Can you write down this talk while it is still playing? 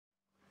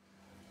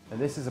Now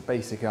this is a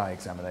basic eye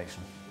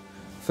examination.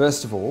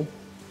 First of all,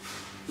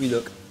 we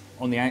look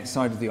on the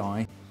outside of the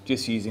eye,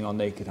 just using our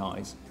naked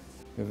eyes.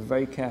 We have a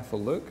very careful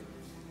look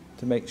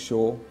to make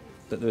sure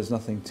that there's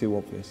nothing too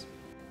obvious.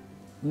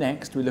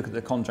 Next, we look at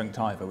the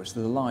conjunctiva, which is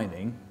the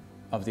lining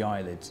of the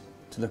eyelids,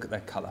 to look at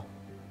their colour.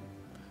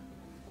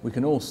 We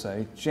can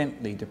also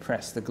gently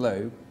depress the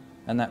globe,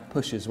 and that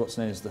pushes what's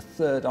known as the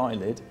third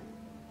eyelid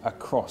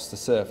across the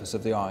surface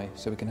of the eye,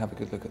 so we can have a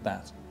good look at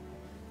that.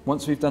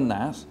 Once we've done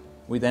that,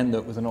 we then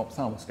look with an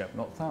ophthalmoscope.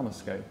 An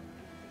ophthalmoscope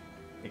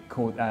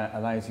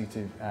allows you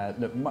to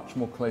look much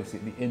more closely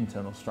at the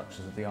internal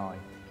structures of the eye.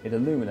 It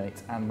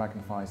illuminates and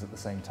magnifies at the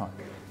same time.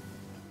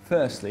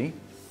 Firstly,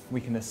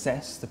 we can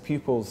assess the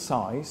pupil's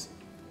size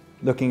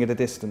looking at a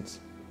distance.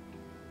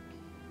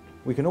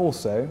 We can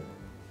also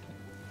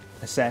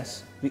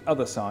assess the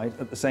other side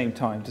at the same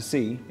time to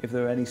see if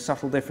there are any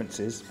subtle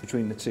differences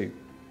between the two.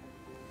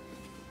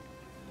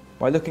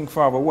 By looking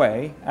far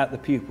away at the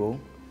pupil,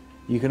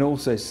 you can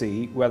also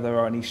see whether there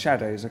are any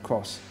shadows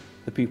across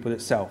the pupil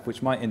itself,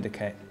 which might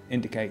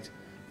indicate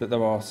that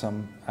there are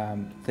some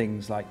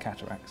things like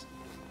cataracts.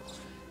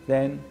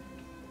 Then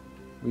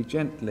we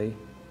gently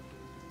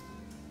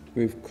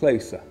move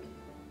closer.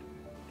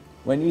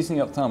 When using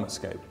the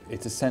ophthalmoscope,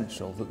 it's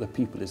essential that the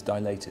pupil is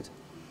dilated.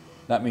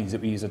 That means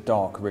that we use a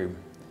dark room.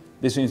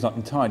 This room is not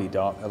entirely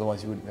dark,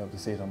 otherwise you wouldn't be able to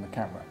see it on the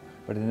camera.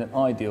 But in an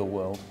ideal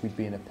world, we'd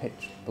be in a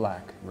pitch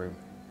black room.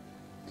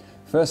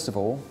 First of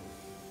all,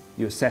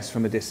 you assess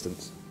from a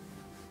distance.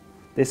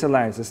 This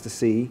allows us to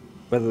see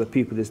whether the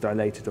pupil is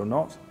dilated or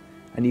not,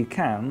 and you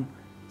can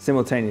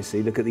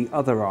simultaneously look at the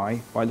other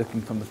eye by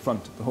looking from the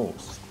front of the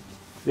horse.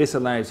 This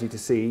allows you to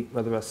see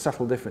whether there are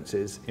subtle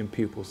differences in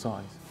pupil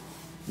size.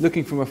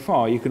 Looking from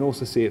afar, you can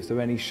also see if there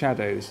are any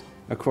shadows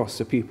across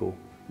the pupil.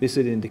 This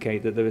would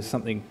indicate that there is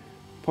something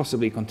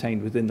possibly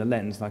contained within the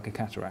lens, like a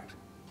cataract.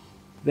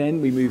 Then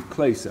we move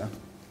closer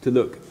to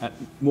look at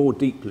more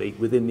deeply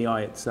within the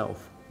eye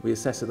itself. We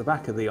assess at the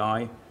back of the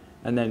eye,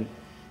 and then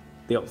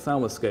the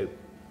ophthalmoscope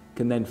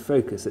can then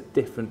focus at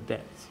different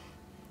depths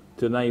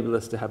to enable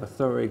us to have a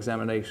thorough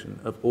examination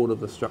of all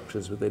of the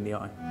structures within the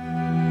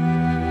eye.